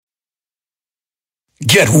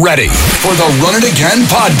Get ready for the Run It Again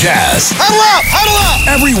podcast. Huddle up! Huddle up!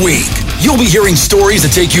 Every week, you'll be hearing stories that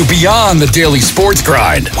take you beyond the daily sports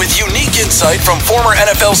grind with unique insight from former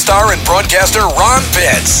NFL star and broadcaster Ron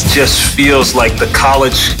Pitts. Just feels like the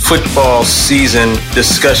college football season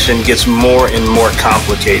discussion gets more and more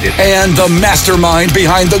complicated. And the mastermind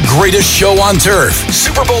behind the greatest show on turf,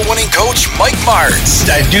 Super Bowl winning coach Mike Martz.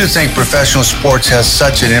 I do think professional sports has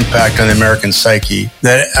such an impact on the American psyche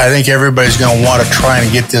that I think everybody's going to want to try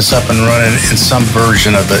and get this up and running in some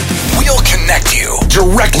version of it. We'll connect you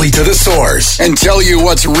directly to the source and tell you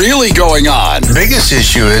what's really going on. The biggest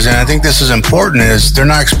issue is, and I think this is important, is they're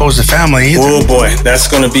not exposed to family either. Oh boy, that's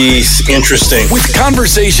going to be interesting. With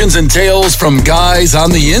conversations and tales from guys on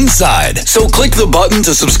the inside. So click the button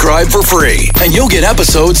to subscribe for free, and you'll get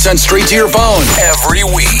episodes sent straight to your phone every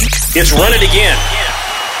week. It's Run It Again.